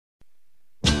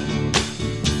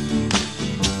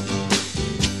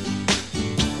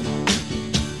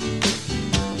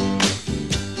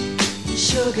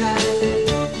sugar.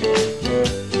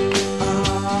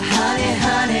 Oh, honey,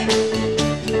 honey,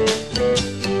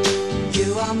 you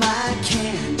are my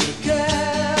candy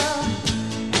girl,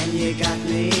 and you got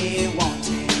me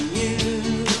wanting you.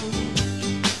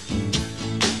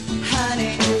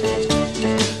 Honey,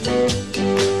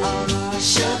 oh,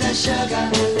 sugar, sugar,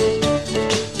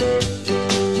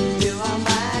 you are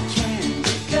my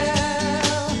candy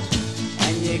girl,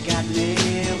 and you got me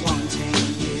wanting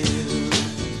you.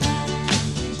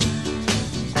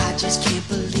 I just can't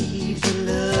believe the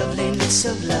loveliness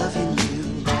of loving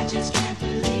you. I just can't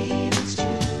believe it's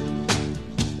true.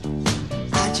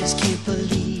 I just can't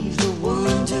believe the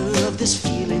wonder of this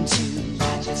feeling too.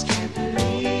 I just can't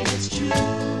believe it's true.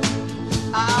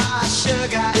 Ah,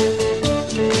 sugar.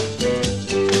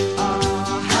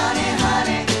 Oh, honey,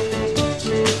 honey,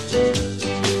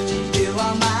 you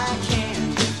are my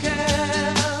candy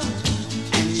girl,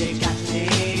 and you got me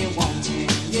wanting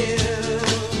you.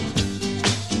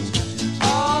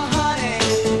 Oh, honey,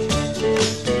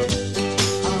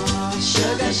 oh,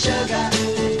 sugar, sugar,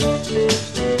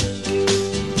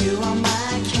 you are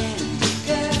my candy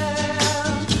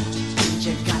girl, and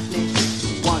you got me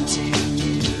wanting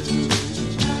you.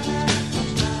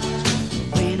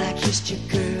 When I kissed you,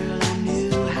 girl, I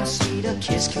knew how sweet a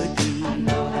kiss could be. I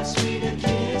know how sweet a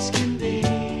kiss can be.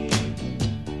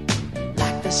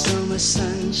 Like the summer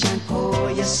sunshine,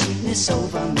 pour your sweetness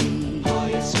over me. Pour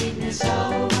your sweetness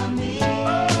over me.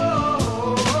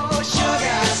 Oh,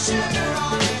 sugar, sugar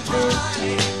on me,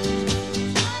 honey.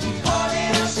 Pour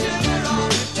little sugar on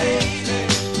me, baby.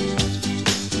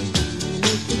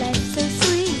 Make life so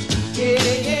sweet. Yeah,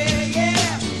 yeah,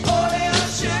 yeah. Pour little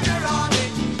sugar on me.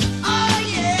 Oh,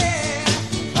 yeah.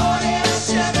 Pour little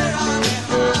sugar on me,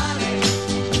 honey.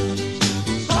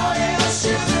 Pour little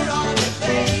sugar on me,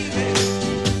 baby.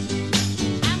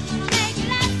 I'm gonna make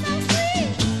life so sweet.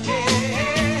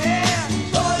 Yeah,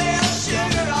 pour little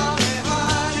sugar on me,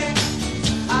 honey.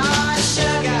 Ah,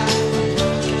 sugar.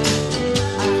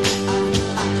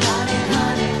 Honey,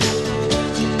 honey.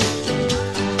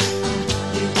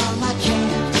 You are my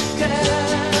candy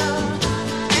girl,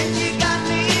 and you got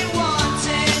me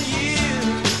wanting you.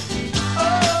 Oh,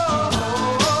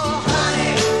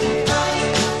 honey, honey,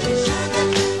 sugar,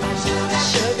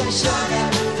 sugar, sugar,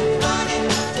 honey,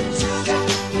 sugar,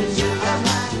 you are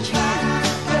my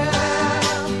candy girl.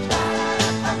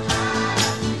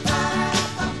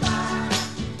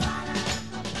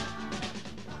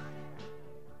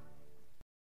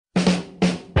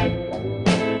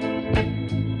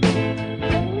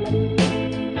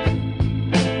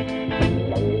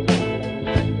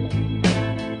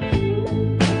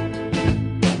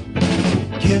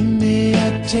 Give me a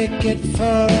ticket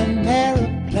for an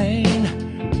aeroplane.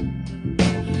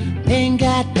 Ain't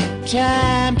got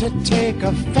time to take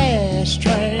a fast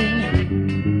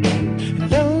train.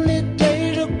 Lonely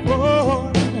days are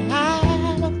growing,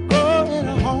 I'm going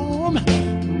home.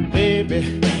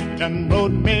 Baby, done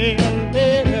wrote me a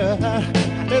letter.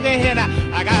 Look at here now,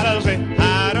 I gotta say,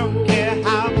 I don't care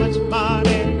how much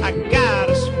money I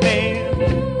gotta spend.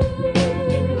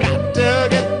 Got to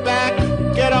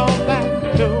get on back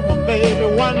to my baby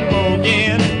one more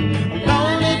again.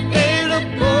 Lonely days are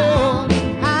gone,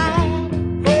 I'm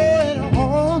going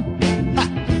home. Ha,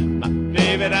 my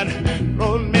baby done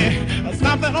wrote me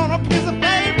something on a piece of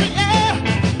paper, yeah.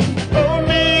 Wrote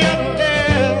me a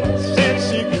letter, said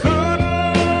she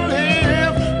couldn't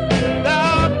live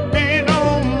without me no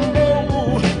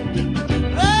more.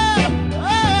 Oh,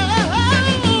 oh,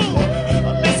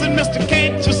 oh. Listen, mister,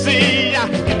 can't you see? I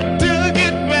got to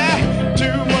get back to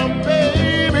my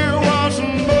baby once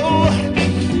more.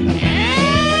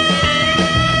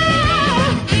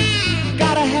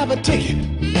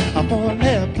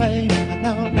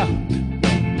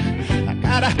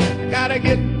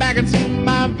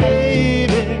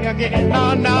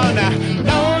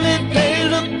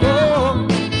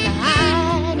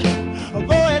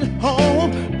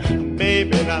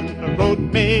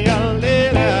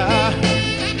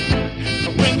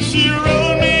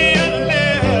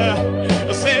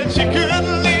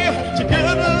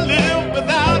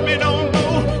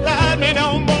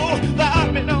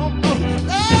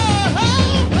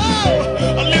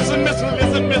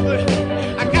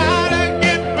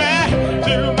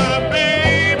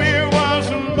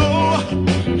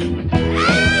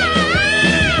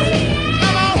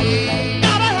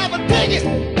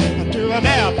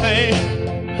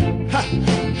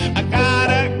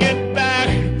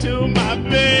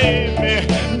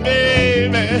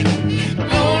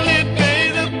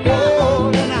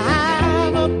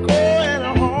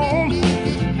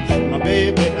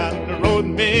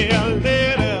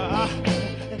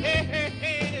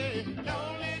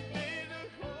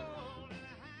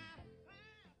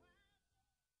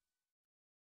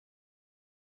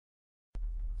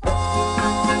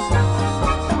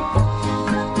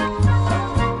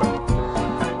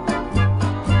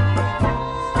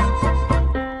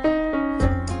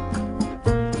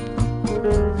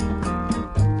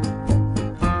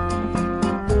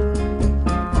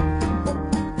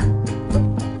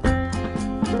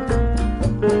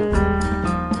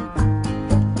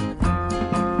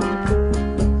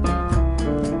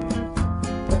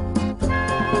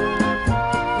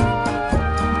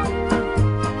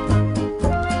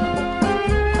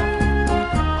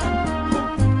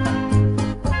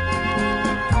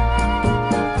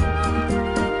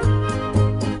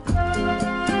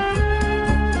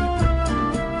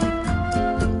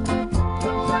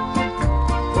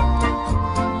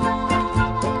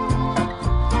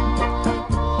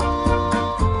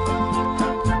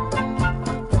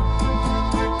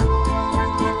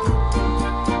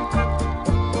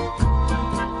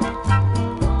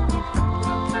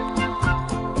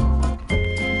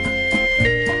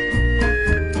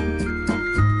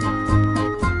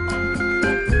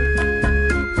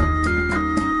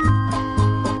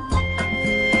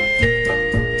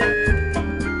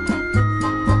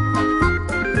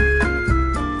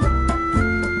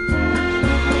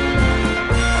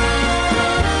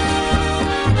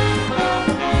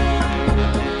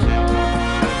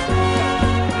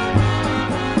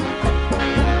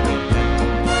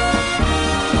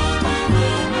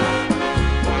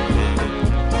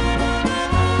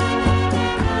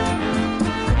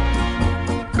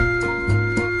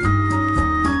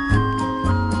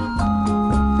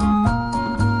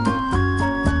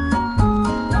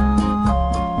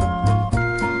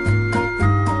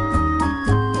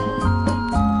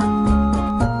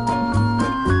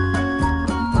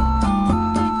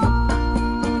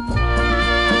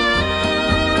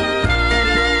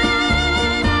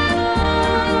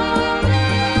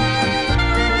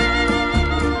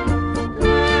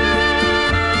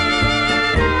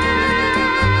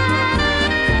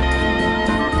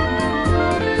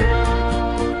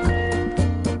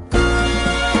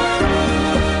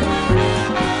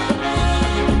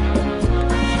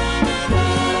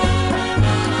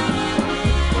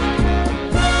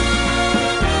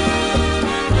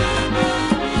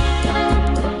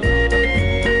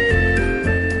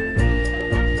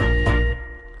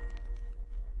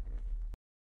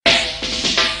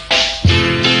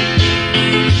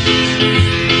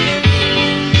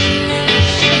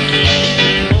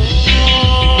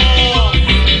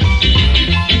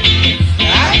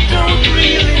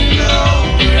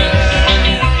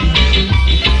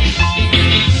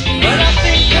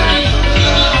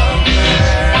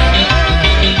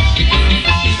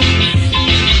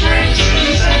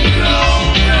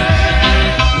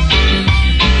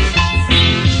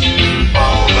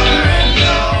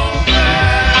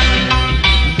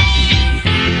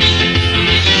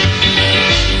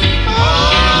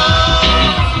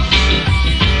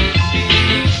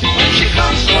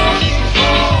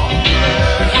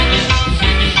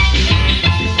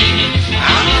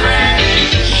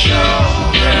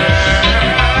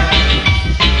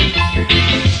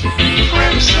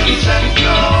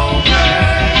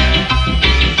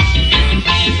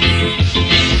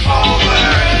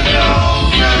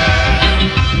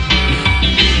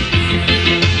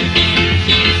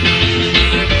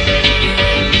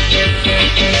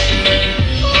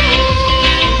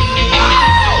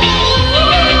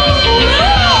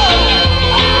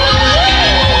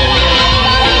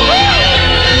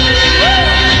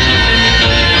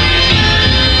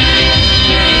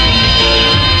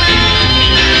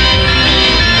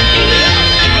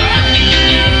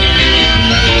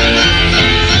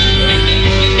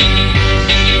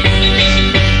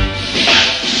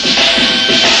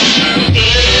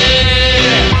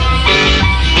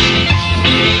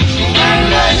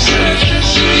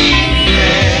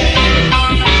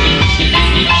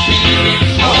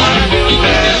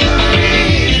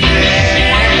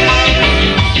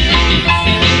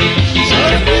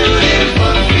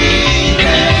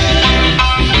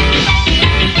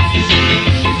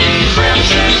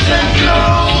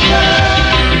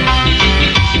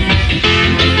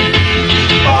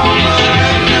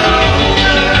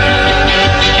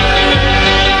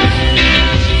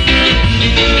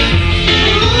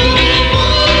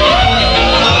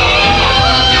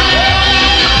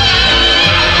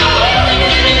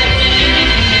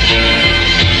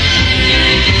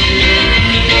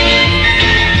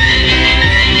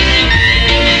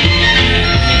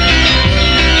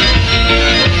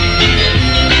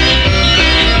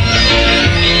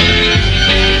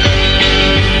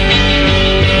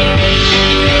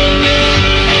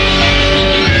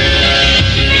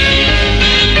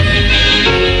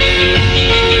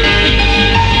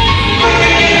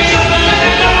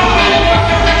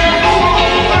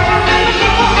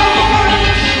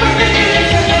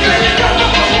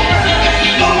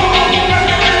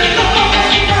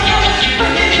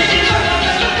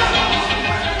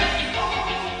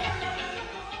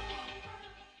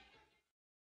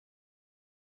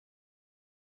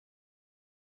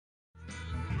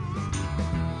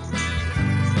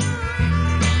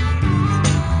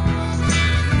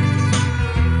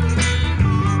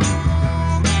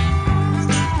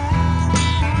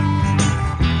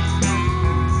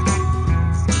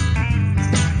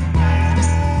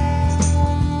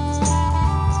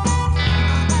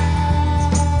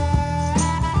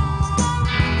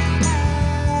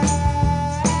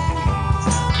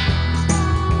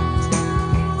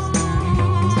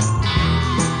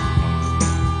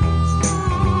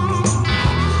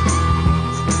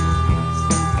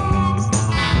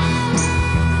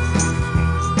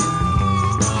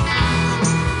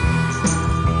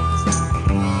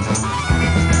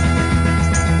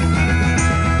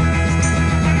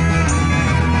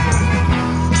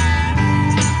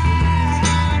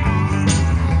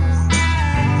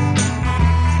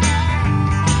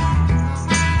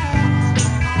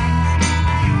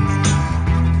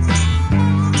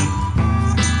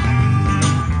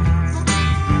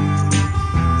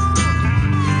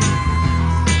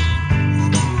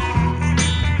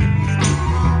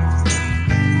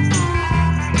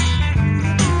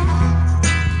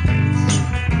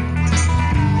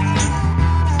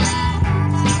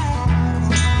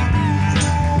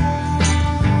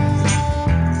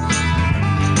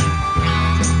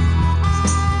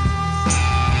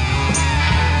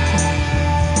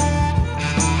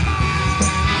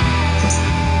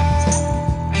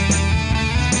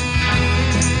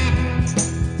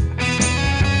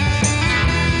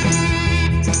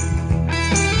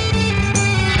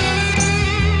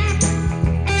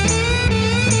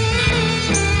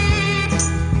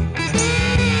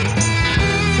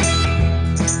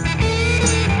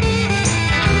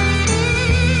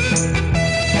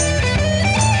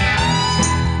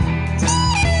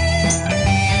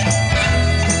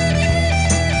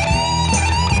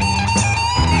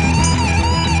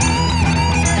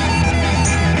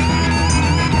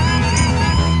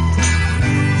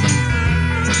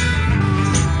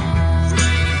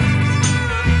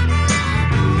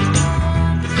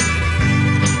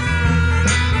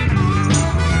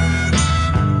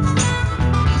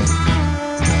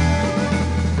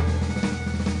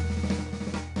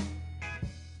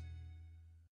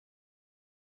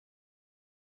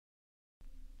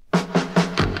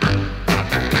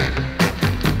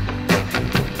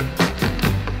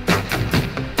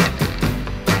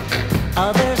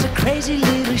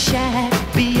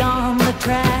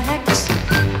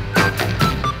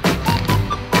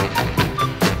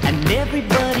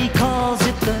 Everybody calls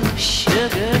it the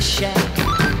Sugar Shack.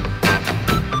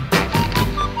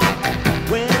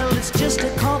 Well, it's just a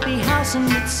coffee house and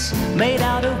it's made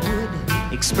out of wood.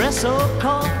 Espresso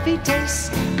coffee tastes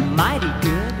mighty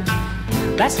good.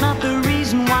 That's not the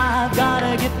reason why I've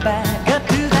gotta get back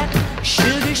to that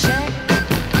Sugar Shack.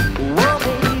 Whoa,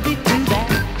 baby, to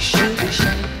that Sugar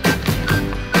Shack.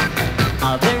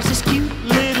 There's this cute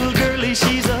little girlie,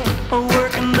 she's a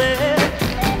working there.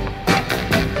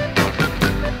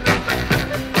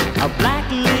 Black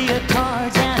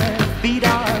leotards and her feet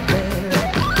are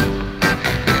bare.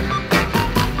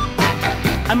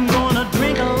 I'm gonna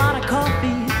drink a lot of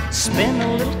coffee, spend a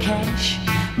little cash,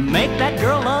 make that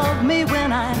girl love me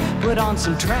when I put on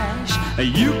some trash.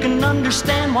 You can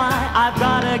understand why I've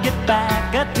gotta get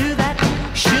back to that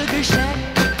Sugar Shack.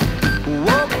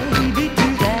 Whoa, baby, to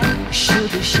that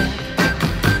Sugar Shack.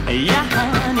 Yeah,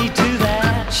 honey, to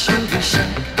that Sugar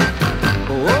Shack.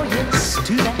 Oh, yes,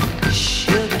 to that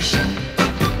Sugar Shack.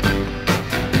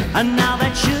 And now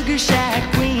that Sugar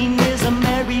Shack queen is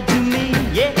married to me,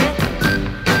 yeah.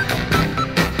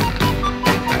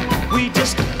 We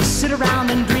just sit around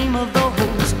and dream of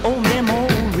those old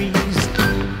memories.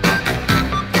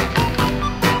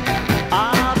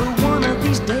 But one of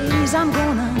these days I'm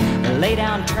gonna lay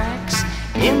down tracks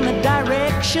in the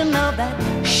direction of that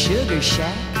Sugar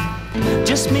Shack.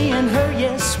 Just me and her,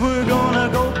 yes, we're gonna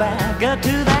go back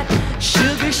to that